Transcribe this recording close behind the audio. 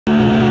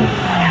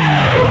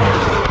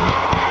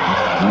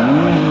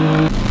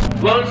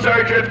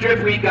our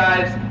Drift Week,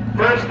 guys.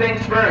 First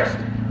things first.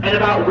 In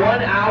about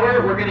 1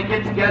 hour, we're going to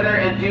get together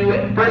and do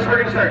it. First, we're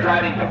going to start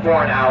driving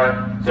before an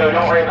hour, so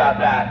don't worry about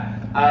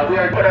that. We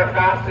are put our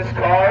fastest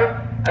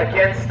car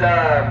against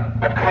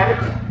a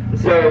cart.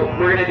 So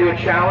we're going to do a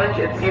challenge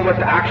and see what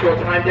the actual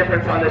time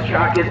difference on this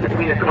track is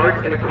between a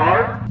cart and a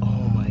car. Oh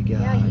my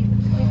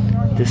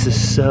god. This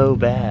is so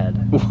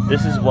bad.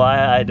 This is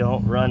why I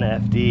don't run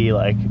FD,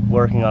 like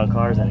working on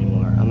cars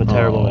anymore. I'm a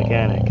terrible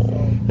mechanic.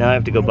 Now I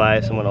have to go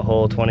buy someone a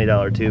whole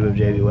 $20 tube of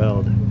JB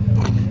Weld.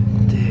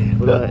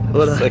 Dude,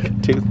 It's like a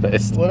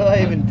toothpaste. What do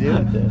I even do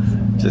with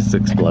this? Just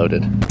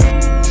exploded.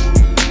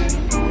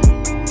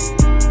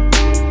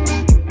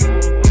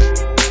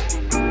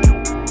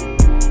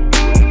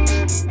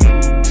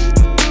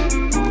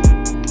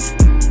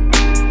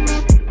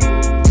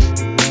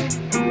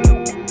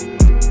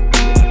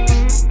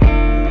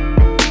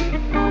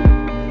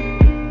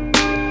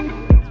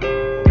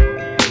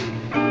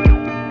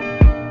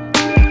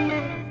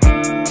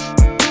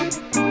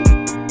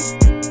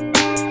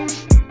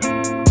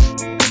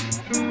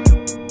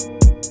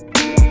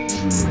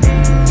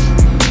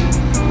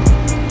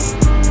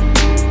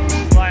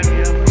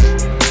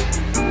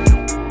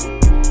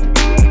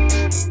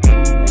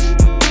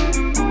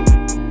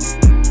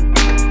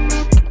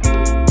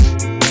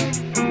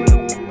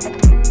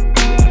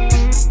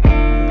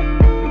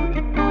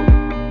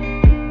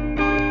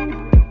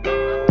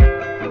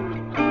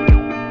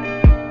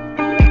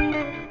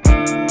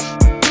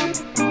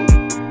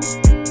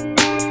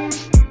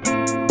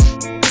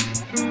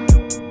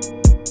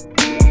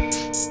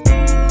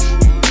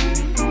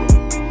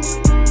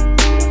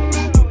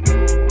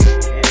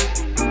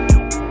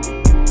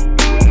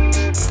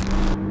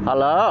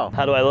 Hello.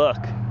 How do I look?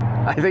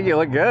 I think you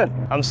look good.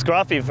 I'm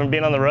scruffy from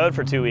being on the road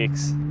for 2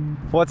 weeks.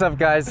 What's up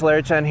guys,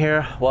 Larry Chen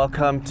here.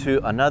 Welcome to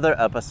another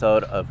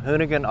episode of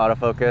Hoonigan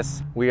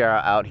Autofocus. We are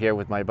out here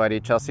with my buddy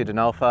Chelsea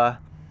Denofa.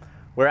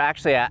 We're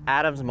actually at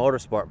Adams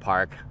Motorsport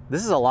Park.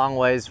 This is a long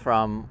ways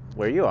from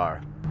where you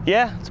are.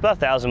 Yeah, it's about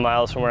 1,000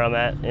 miles from where I'm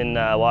at in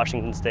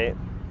Washington State.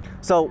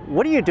 So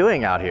what are you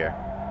doing out here?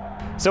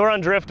 So we're on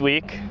Drift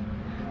Week,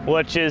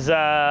 which is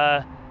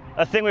a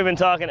thing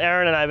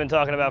Aaron and I have been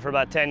talking about for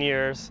about 10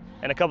 years,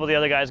 and a couple of the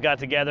other guys got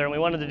together and we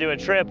wanted to do a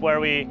trip where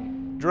we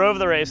drove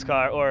the race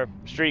car, or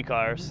street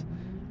cars,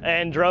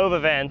 and drove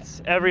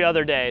events every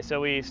other day.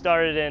 So we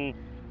started in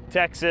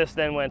Texas,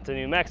 then went to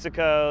New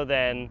Mexico,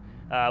 then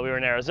we were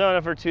in Arizona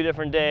for 2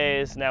 different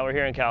days. Now we're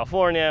here in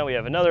California. We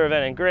have another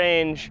event in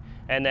Grange,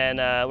 and then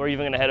we're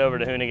even gonna head over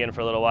to Hoonigan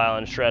for a little while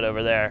and shred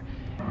over there.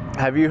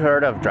 Have you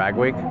heard of Drag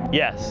Week?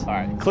 Yes. All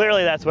right.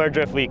 Clearly that's where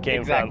Drift Week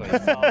came from.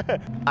 So,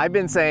 I've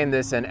been saying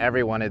this in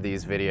every one of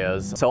these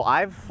videos. So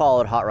I've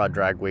followed Hot Rod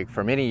Drag Week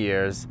for many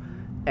years,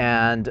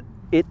 and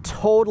it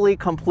totally,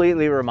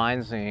 completely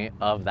reminds me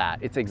of that.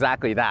 It's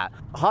exactly that.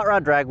 Hot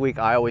Rod Drag Week,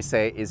 I always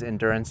say, is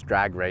endurance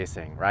drag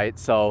racing, right?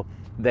 So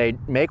they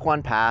make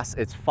one pass,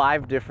 it's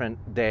 5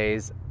 different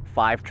days,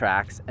 5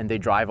 tracks, and they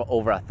drive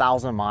over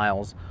 1,000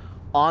 miles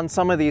on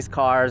some of these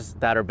cars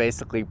that are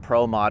basically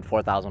pro mod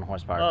 4,000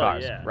 horsepower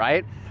cars, yeah.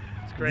 Right?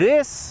 It's great.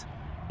 This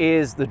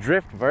is the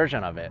drift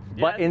version of it,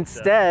 Yeah, but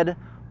instead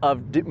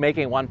of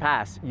making one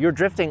pass, you're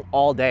drifting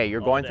all day.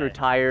 You're going through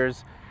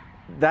tires.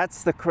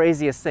 That's the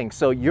craziest thing.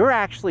 So you're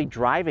actually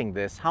driving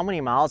this. How many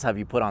miles have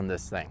you put on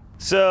this thing?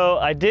 So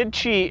I did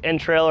cheat and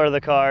trailer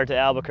the car to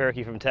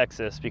Albuquerque from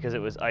Texas because it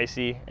was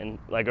icy and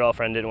my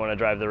girlfriend didn't want to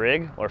drive the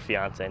rig, or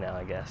fiance now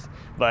I guess,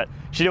 but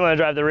she didn't want to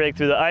drive the rig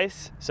through the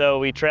ice, so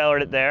we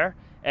trailered it there.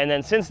 And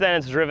then since then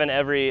it's driven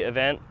every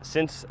event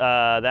since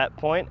that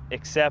point,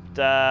 except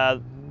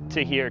to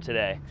here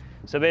today.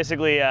 So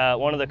basically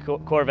one of the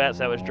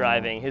Corvettes I was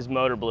driving, his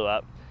motor blew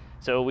up.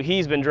 So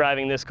he's been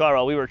driving this car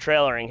while we were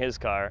trailering his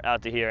car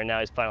out to here, and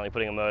now he's finally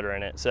putting a motor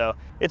in it. So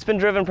it's been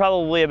driven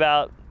probably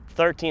about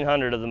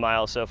 1,300 of the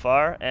miles so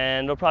far,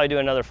 and we'll probably do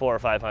another 400 or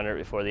 500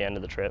 before the end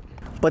of the trip.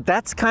 But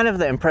that's kind of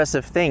the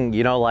impressive thing,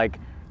 you know, like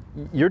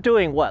you're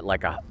doing what,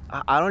 like I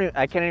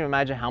can't even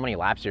imagine how many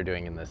laps you're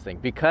doing in this thing,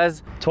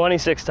 because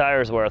 26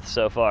 tires worth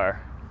so far.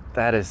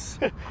 That is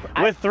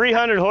with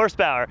 300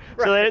 horsepower.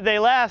 Right. So they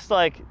last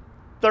like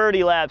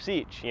 30 laps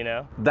each, you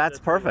know? That's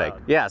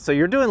perfect. Yeah, so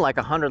you're doing like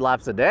 100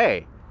 laps a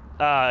day.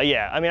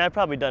 Yeah, I mean, I've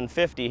probably done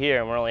 50 here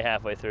and we're only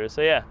halfway through,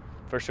 so yeah,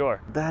 for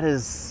sure. That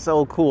is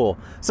so cool.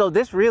 So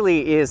this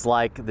really is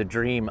like the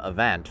dream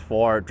event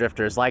for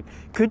drifters. Like,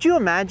 could you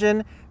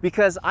imagine,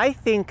 because I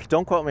think,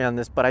 don't quote me on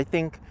this, but I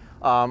think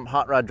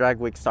Hot Rod Drag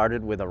Week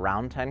started with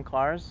around 10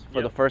 cars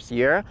for the first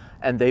year,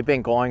 and they've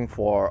been going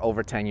for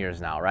over 10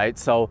 years now, right?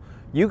 So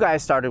you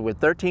guys started with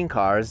 13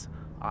 cars.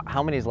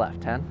 How many's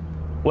left, 10?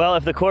 Well,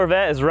 if the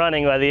Corvette is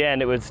running by the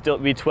end, it would still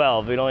be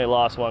 12. We'd only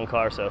lost 1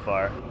 car so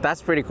far.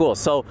 That's pretty cool.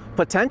 So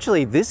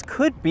potentially this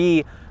could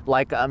be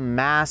like a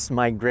mass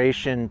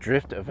migration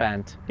drift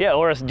event. Yeah,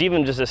 or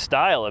even just a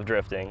style of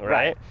drifting,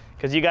 right?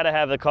 Because you got to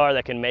have the car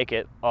that can make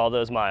it all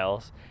those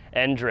miles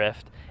and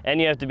drift, and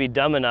you have to be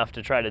dumb enough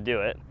to try to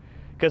do it.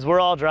 because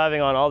we're all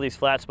driving on all these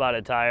flat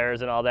spotted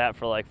tires and all that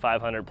for like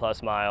 500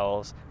 plus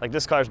miles. Like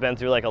this car's been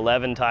through like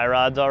 11 tie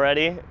rods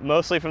already,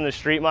 mostly from the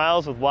street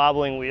miles with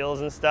wobbling wheels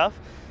and stuff.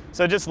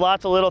 So just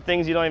lots of little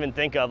things you don't even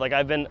think of. Like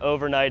I've been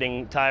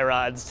overnighting tie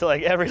rods to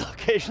like every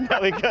location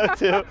that we go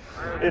to.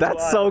 That's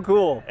wild. so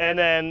cool. And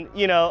then,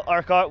 you know,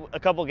 our car, a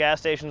couple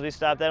gas stations we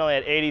stopped at only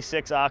had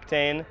 86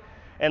 octane.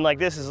 And like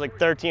this is like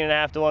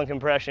 13.5 to 1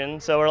 compression.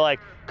 So we're like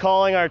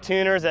calling our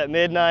tuners at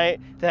midnight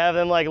to have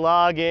them like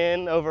log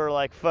in over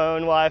like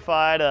phone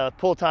Wi-Fi to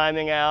pull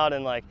timing out.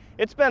 And like,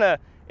 it's been a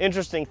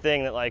interesting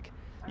thing that like,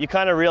 you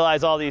kind of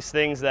realize all these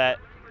things that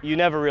you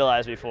never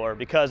realized before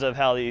because of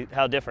how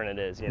different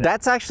it is. You know?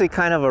 That's actually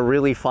kind of a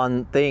really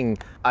fun thing.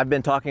 I've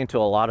been talking to a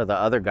lot of the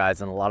other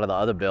guys and a lot of the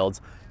other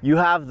builds. You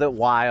have the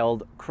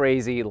wild,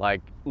 crazy,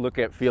 like, look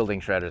at Fielding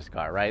Shredder's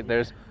car, right?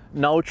 There's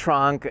no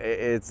trunk.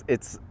 It's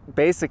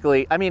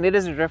basically, I mean, it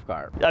is a drift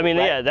car. I mean,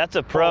 right? Yeah, that's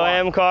a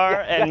Pro-Am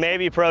car and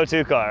maybe Pro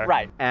 2 car.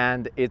 Right.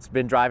 And it's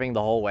been driving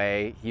the whole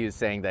way. He was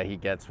saying that he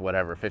gets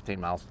whatever, 15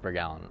 miles per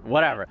gallon,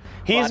 whatever.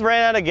 He's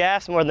ran out of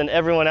gas more than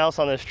everyone else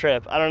on this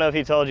trip. I don't know if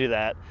he told you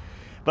that.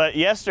 But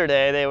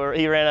yesterday,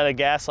 he ran out of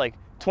gas like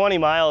 20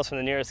 miles from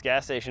the nearest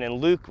gas station,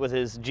 and Luke with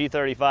his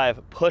G35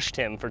 pushed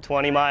him for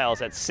 20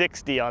 miles at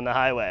 60 on the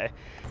highway.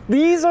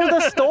 These are the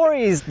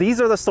stories.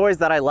 These are the stories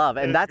that I love.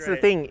 And that's great.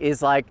 The thing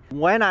is, like,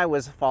 when I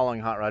was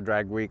following Hot Rod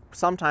Drag Week,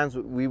 sometimes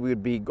we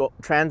would be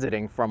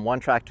transiting from one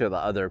track to the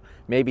other,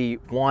 maybe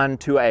 1,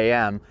 2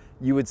 a.m.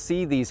 You would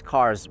see these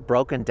cars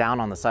broken down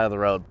on the side of the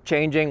road,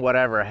 changing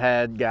whatever,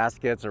 head,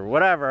 gaskets, or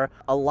whatever.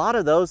 A lot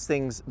of those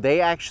things,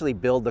 they actually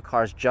build the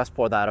cars just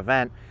for that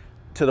event,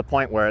 to the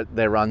point where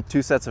they run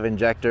 2 sets of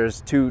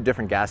injectors, 2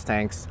 different gas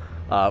tanks,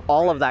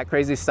 all of that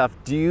crazy stuff.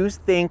 Do you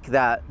think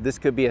that this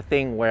could be a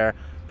thing where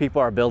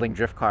people are building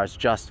drift cars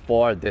just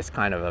for this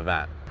kind of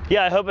event?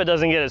 Yeah, I hope it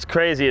doesn't get as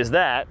crazy as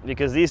that,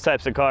 because these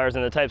types of cars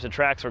and the types of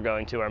tracks we're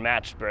going to are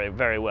matched very,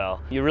 very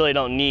well. You really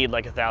don't need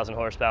like 1,000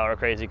 horsepower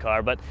crazy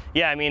car, but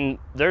yeah, I mean,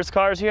 there's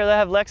cars here that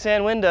have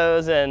Lexan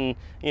windows and,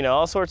 you know,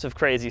 all sorts of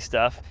crazy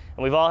stuff.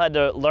 And we've all had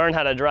to learn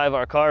how to drive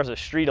our cars with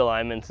street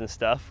alignments and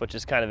stuff, which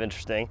is kind of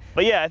interesting.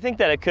 But yeah, I think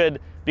that it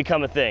could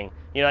become a thing.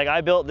 You know, like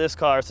I built this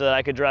car so that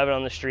I could drive it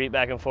on the street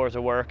back and forth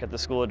to work at the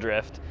School of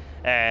Drift,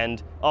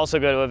 and also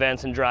go to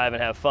events and drive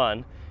and have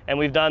fun. And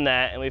we've done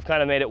that, and we've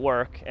kind of made it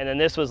work. And then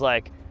this was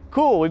like,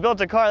 cool, we built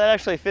a car that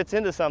actually fits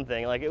into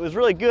something. Like, it was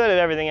really good at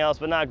everything else,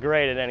 but not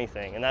great at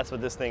anything. And that's what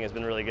this thing has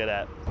been really good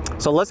at.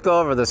 So let's go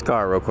over this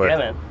car real quick. Yeah,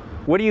 man.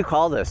 What do you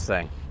call this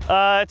thing?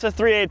 It's a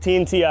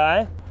 318 Ti.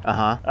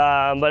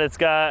 Uh-huh. But it's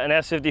got an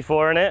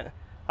S54 in it.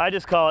 I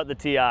just call it the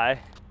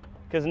Ti,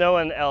 because no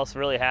one else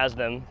really has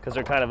them, because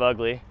they're kind of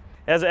ugly.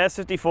 It has an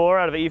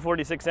S54 out of an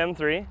E46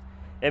 M3.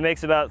 It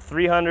makes about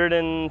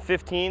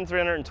 315,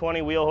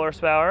 320 wheel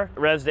horsepower,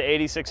 revs to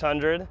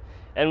 8,600.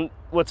 And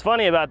what's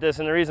funny about this,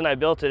 and the reason I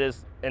built it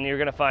is, and you're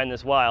gonna find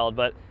this wild,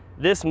 but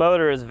this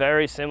motor is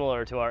very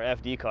similar to our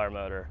FD car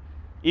motor.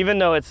 Even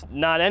though it's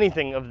not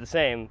anything of the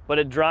same, but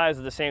it drives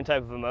with the same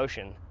type of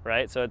emotion,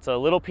 right? So it's a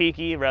little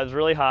peaky, revs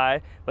really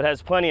high, but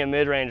has plenty of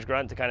mid-range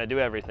grunt to kind of do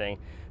everything.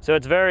 So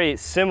it's very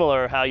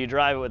similar how you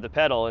drive it with the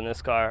pedal in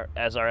this car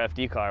as our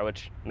FD car,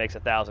 which makes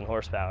 1,000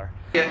 horsepower.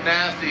 Get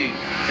nasty.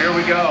 Here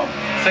we go.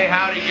 Say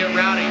howdy, get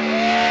rowdy.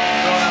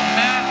 Throwing a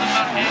massive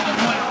amount of angle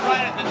point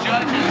right at the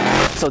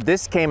judges. So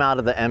this came out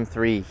of the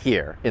M3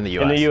 here in the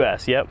US? In the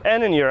US, yep.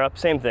 And in Europe,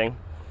 same thing.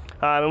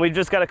 And we've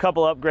just got a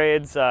couple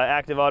upgrades,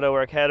 active auto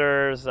work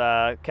headers,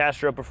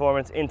 Castro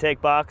performance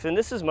intake box, and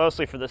this is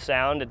mostly for the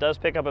sound. It does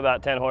pick up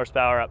about 10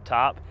 horsepower up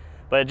top,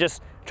 but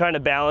just trying to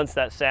balance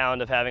that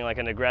sound of having like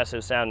an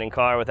aggressive sounding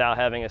car without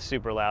having a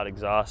super loud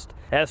exhaust.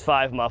 It has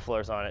 5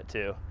 mufflers on it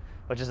too,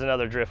 which is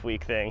another Drift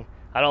Week thing.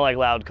 I don't like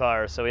loud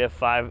cars, so we have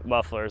 5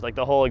 mufflers. Like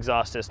the whole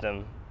exhaust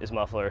system is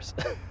mufflers.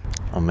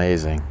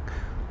 Amazing.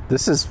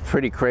 This is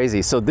pretty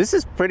crazy. So this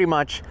is pretty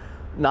much,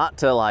 not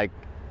to like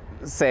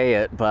say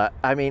it, but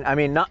I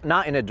mean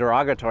not in a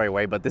derogatory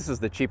way, but this is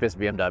the cheapest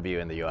BMW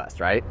in the US,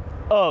 right?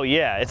 Oh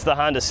yeah, it's the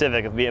Honda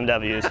Civic of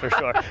BMWs for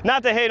sure.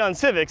 Not to hate on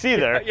Civics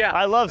either. Yeah.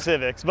 I love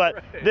Civics, but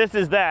right. This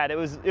is that. It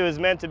was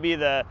meant to be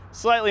the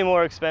slightly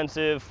more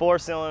expensive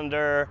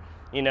 4-cylinder,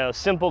 you know,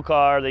 simple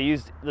car. They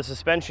used, the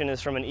suspension is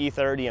from an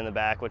E30 in the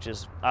back, which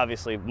is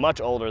obviously much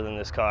older than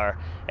this car,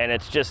 and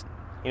it's just,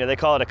 you know, they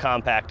call it a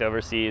compact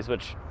overseas,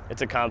 which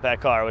it's a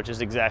compact car, which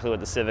is exactly what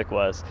the Civic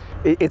was.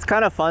 It's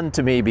kind of fun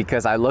to me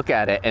because I look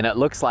at it and it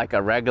looks like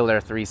a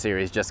regular 3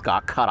 Series just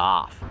got cut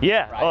off.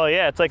 Yeah, right? Oh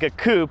yeah, it's like a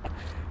coupe,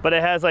 but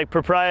it has like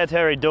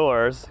proprietary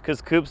doors,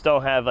 because coupes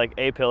don't have like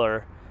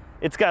A-pillar.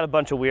 It's got a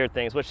bunch of weird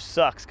things, which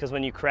sucks, because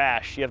when you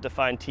crash, you have to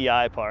find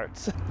TI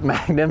parts.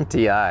 Magnum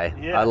TI,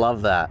 yeah. I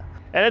love that.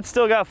 And it's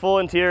still got full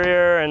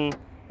interior and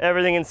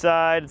everything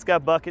inside. It's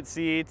got bucket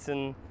seats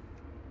and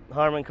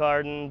Harman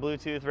Kardon,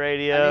 Bluetooth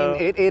radio. I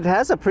mean, it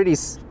has a pretty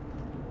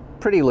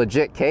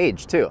legit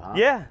cage too, huh?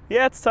 Yeah,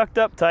 it's tucked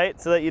up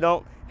tight so that you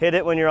don't hit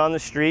it when you're on the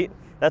street.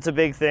 That's a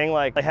big thing.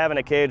 Like having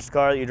a caged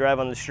car that you drive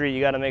on the street,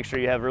 you got to make sure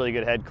you have really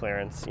good head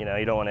clearance. You know,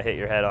 you don't want to hit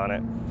your head on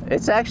it.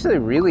 It's actually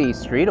really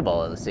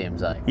streetable, it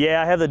seems like.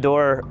 Yeah, I have the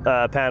door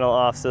panel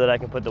off so that I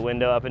can put the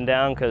window up and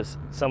down because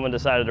someone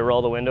decided to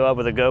roll the window up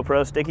with a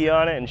GoPro sticky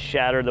on it and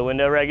shattered the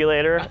window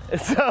regulator.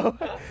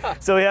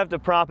 So we have to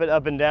prop it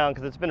up and down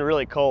because it's been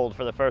really cold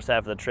for the first half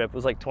of the trip. It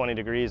was like 20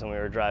 degrees when we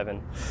were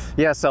driving.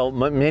 Yeah, so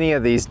many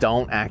of these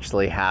don't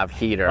actually have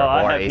heater or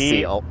I have AC.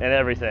 heat and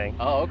everything.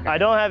 Oh, okay. I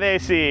don't have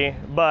AC,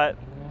 but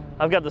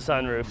I've got the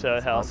sunroof, so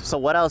it helps. So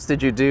what else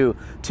did you do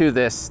to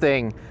this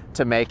thing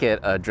to make it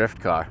a drift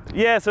car?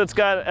 Yeah, so it's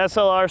got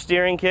SLR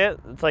steering kit.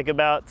 It's like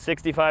about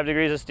 65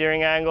 degrees of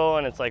steering angle,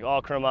 and it's like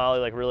all chromoly,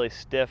 like really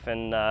stiff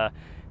and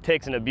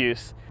takes an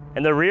abuse.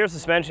 And the rear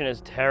suspension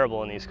is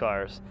terrible in these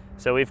cars.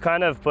 So we've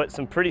kind of put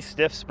some pretty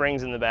stiff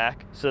springs in the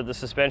back so the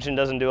suspension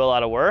doesn't do a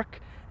lot of work,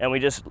 and we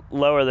just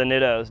lower the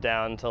nittos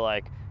down to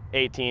like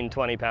 18,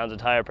 20 pounds of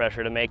tire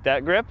pressure to make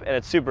that grip, and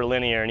it's super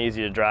linear and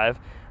easy to drive.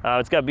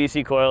 It's got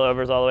BC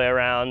coilovers all the way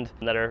around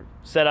that are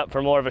set up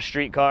for more of a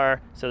street car,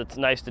 so it's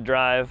nice to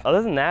drive.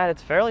 Other than that,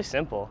 it's fairly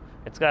simple.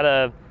 It's got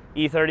a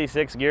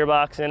E36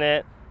 gearbox in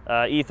it,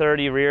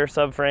 E30 rear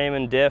subframe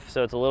and diff,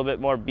 so it's a little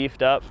bit more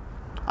beefed up.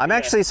 I'm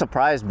actually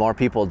surprised more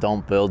people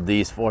don't build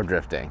these for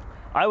drifting.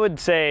 I would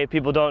say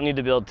people don't need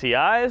to build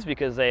TIs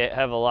because they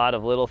have a lot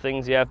of little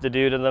things you have to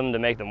do to them to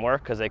make them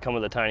work because they come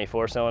with a tiny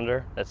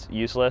 4-cylinder that's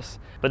useless.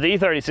 But the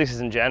E36s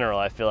in general,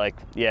 I feel like,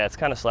 yeah, it's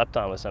kind of slept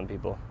on with some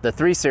people. The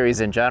 3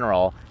 Series in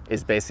general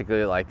is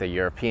basically like the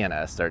European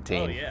S13.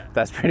 Oh, yeah.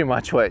 That's pretty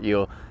much what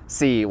you'll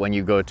see when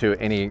you go to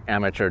any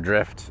amateur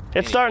drift.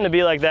 It's starting to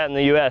be like that in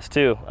the US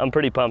too. I'm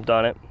pretty pumped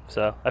on it.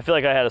 So I feel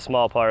like I had a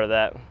small part of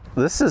that.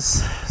 This is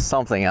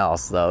something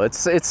else though.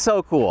 It's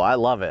so cool. I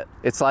love it.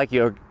 It's like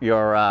your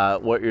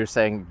what you're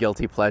saying,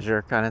 guilty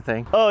pleasure kind of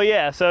thing. Oh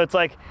yeah, so it's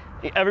like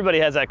everybody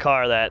has that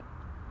car that,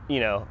 you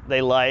know,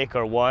 they like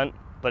or want,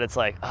 but it's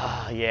like,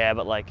 oh yeah,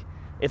 but like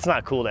it's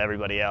not cool to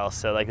everybody else,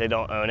 so like they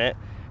don't own it.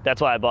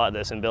 That's why I bought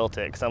this and built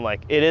it, because I'm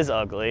like, it is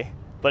ugly,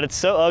 but it's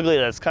so ugly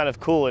that it's kind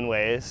of cool in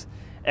ways.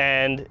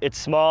 And it's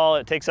small,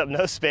 it takes up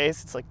no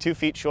space. It's like 2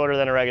 feet shorter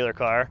than a regular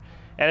car.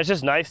 And it's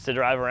just nice to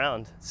drive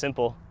around,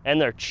 simple,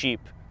 and they're cheap.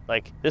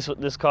 Like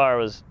this car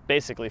was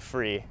basically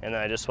free, and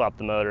then I just swapped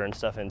the motor and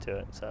stuff into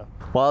it, so.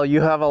 Well,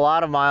 you have a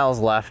lot of miles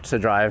left to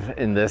drive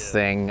in this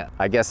thing.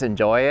 I guess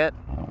enjoy it.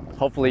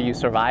 Hopefully you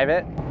survive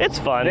it. It's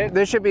fun.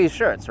 There should be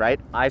shirts, right?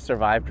 I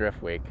survived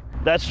Drift Week.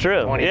 That's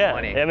true, 2020.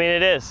 Yeah. I mean,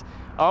 it is.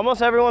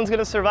 Almost everyone's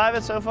gonna survive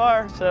it so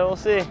far, so we'll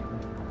see.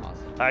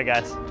 Awesome. All right,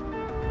 guys.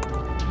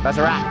 That's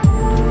a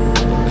wrap.